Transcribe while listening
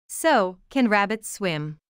So, can rabbits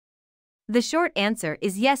swim? The short answer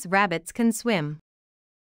is yes, rabbits can swim.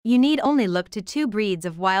 You need only look to two breeds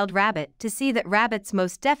of wild rabbit to see that rabbits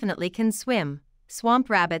most definitely can swim. Swamp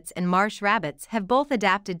rabbits and marsh rabbits have both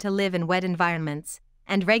adapted to live in wet environments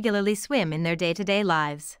and regularly swim in their day-to-day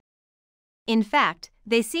lives. In fact,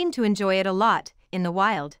 they seem to enjoy it a lot. In the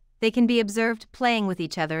wild, they can be observed playing with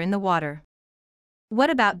each other in the water. What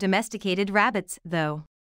about domesticated rabbits, though?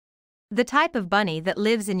 The type of bunny that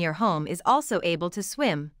lives in your home is also able to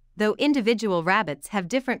swim, though individual rabbits have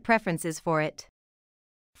different preferences for it.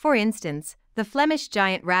 For instance, the Flemish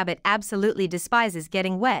Giant rabbit absolutely despises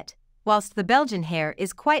getting wet, whilst the Belgian Hare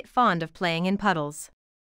is quite fond of playing in puddles.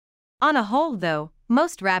 On a whole, though,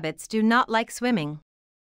 most rabbits do not like swimming.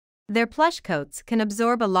 Their plush coats can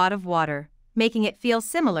absorb a lot of water, making it feel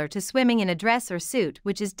similar to swimming in a dress or suit,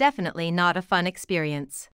 which is definitely not a fun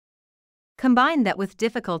experience. Combine that with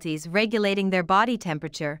difficulties regulating their body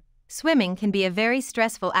temperature, swimming can be a very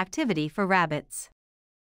stressful activity for rabbits.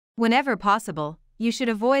 Whenever possible, you should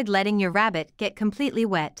avoid letting your rabbit get completely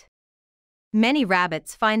wet. Many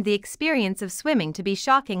rabbits find the experience of swimming to be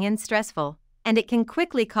shocking and stressful, and it can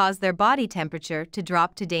quickly cause their body temperature to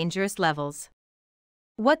drop to dangerous levels.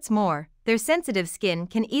 What's more, their sensitive skin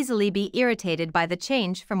can easily be irritated by the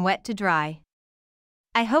change from wet to dry.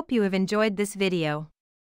 I hope you have enjoyed this video.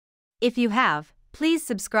 If you have, please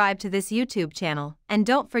subscribe to this YouTube channel and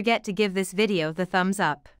don't forget to give this video the thumbs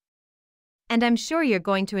up. And I'm sure you're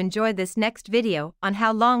going to enjoy this next video on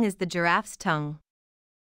how long is the giraffe's tongue.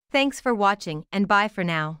 Thanks for watching and bye for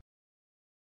now.